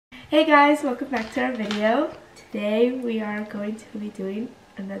Hey guys, welcome back to our video. Today we are going to be doing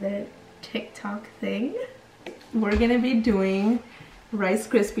another TikTok thing. We're gonna be doing Rice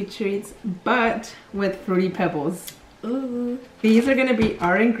Krispie treats, but with Fruity Pebbles. Ooh. These are gonna be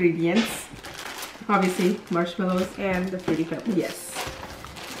our ingredients. Obviously, marshmallows. And the Fruity Pebbles. Yes.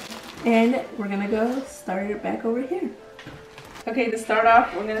 And we're gonna go start it back over here. Okay, to start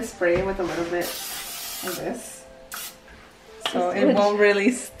off, we're gonna spray it with a little bit of this. So it won't really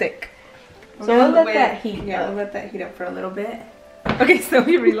stick. So we'll let that heat up. Yeah, we'll let that heat up for a little bit. Okay, so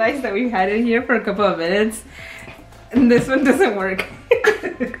we realized that we had it here for a couple of minutes and this one doesn't work.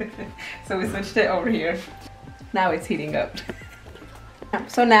 So we switched it over here. Now it's heating up.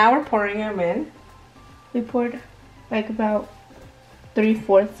 So now we're pouring them in. We poured like about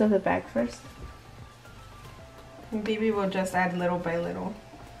 3/4 of the bag first. And Bibi will just add little by little.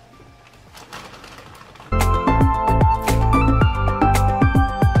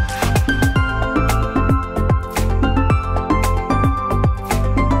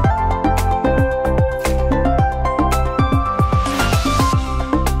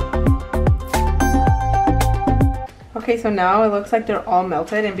 Okay, so now it looks like they're all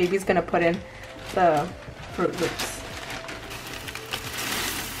melted and Bibi's gonna put in the Fruit Loops.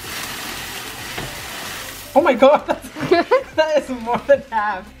 Oh my god, that is more than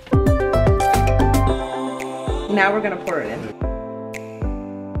half. Now we're gonna pour it in.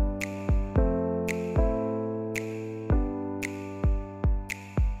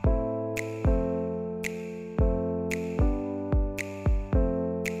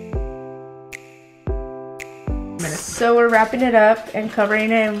 So we're wrapping it up and covering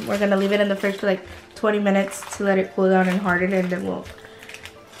it, and we're gonna leave it in the fridge for like 20 minutes to let it cool down and harden, and then we'll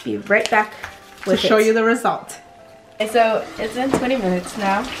be right back to show you the result. Okay, so it's been 20 minutes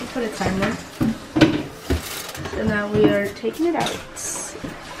now. We'll put a timer. So now we are taking it out,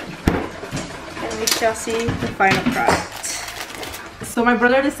 and we shall see the final product. So my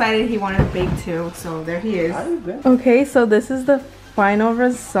brother decided he wanted to bake too, so there he is. Okay, so this is the final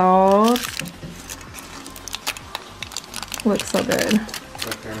result. Looks so good.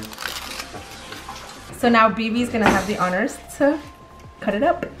 So now Bibi's gonna have the honors to cut it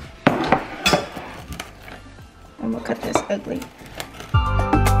up. I'm gonna cut this ugly.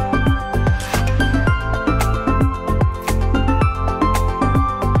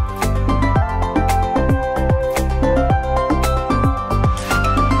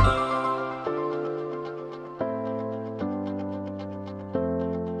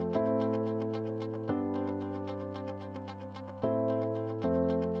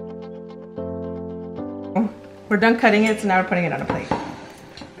 We're done cutting it, so now we're putting it on a plate.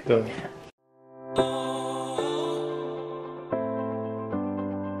 Go.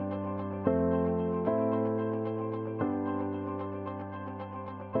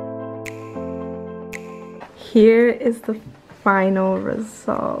 Here is the final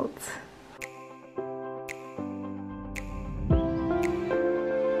result.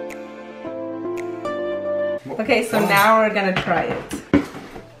 Okay, so now we're gonna try it.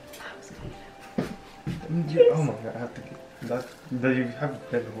 Oh my god, I have to get that you have to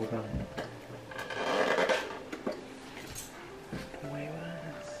get the whole time.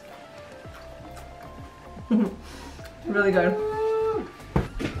 Really good.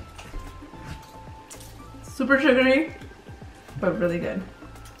 Super sugary, but really good.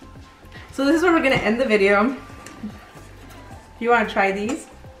 So this is where we're gonna end the video. If you wanna try these,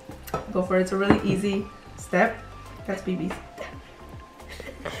 go for it. It's a really easy step. That's Bibi's.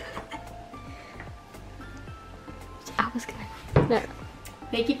 No.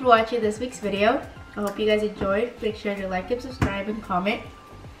 Thank you for watching this week's video. I hope you guys enjoyed. Make sure to like and subscribe and comment.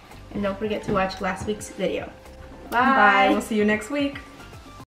 And don't forget to watch last week's video. Bye. Bye. We'll see you next week.